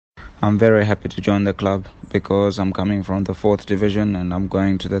I'm very happy to join the club because I'm coming from the 4th division and I'm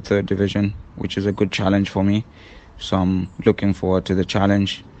going to the 3rd division, which is a good challenge for me. So I'm looking forward to the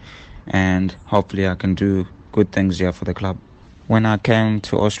challenge and hopefully I can do good things here for the club. When I came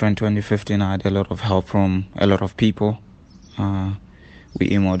to Austria in 2015, I had a lot of help from a lot of people. We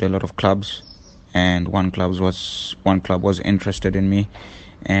emailed a lot of clubs, and one club was interested in me,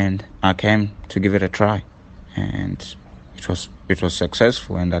 and I came to give it a try, and it was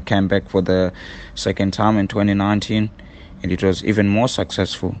successful. And I came back for the second time in 2019, and it was even more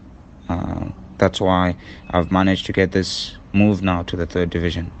successful. That's why I've managed to get this move now to the 3rd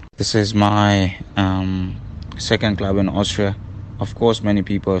division. This is my second club in Austria. Of course, many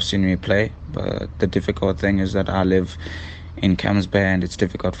people have seen me play, but the difficult thing is that I live in Camsbay and it's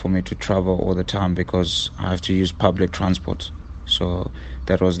difficult for me to travel all the time because I have to use public transport. So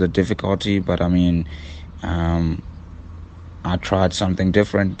that was the difficulty, but I mean, I tried something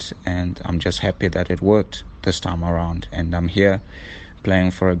different and I'm just happy that it worked this time around. And I'm here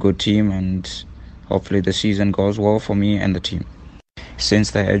playing for a good team and hopefully the season goes well for me and the team.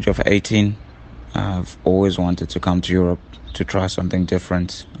 Since the age of 18, I've always wanted to come to Europe to try something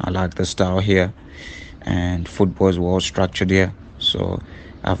different. I like the style here and football is well structured here. So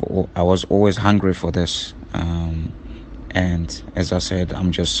I was always hungry for this. And as I said,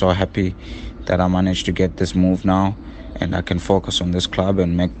 I'm just so happy that I managed to get this move now and I can focus on this club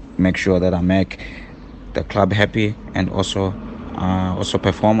and make sure that I make the club happy and also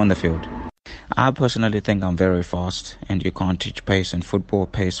perform on the field. I personally think I'm very fast and you can't teach pace in football.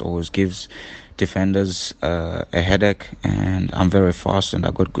 Pace always gives defenders a headache, and I'm very fast and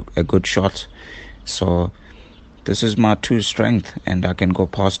I got a good shot. So this is my true strength and I can go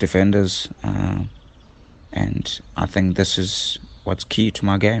past defenders and I think this is what's key to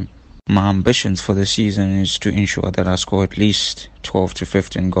my game. My ambitions for the season is to ensure that I score at least 12 to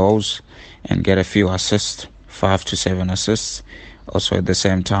 15 goals and get a few assists, 5 to 7 assists. Also at the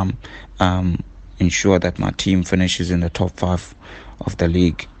same time, ensure that my team finishes in the top 5 of the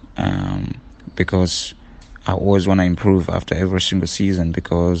league, because I always want to improve after every single season,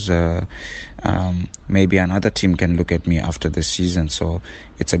 because maybe another team can look at me after this season. So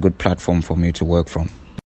it's a good platform for me to work from.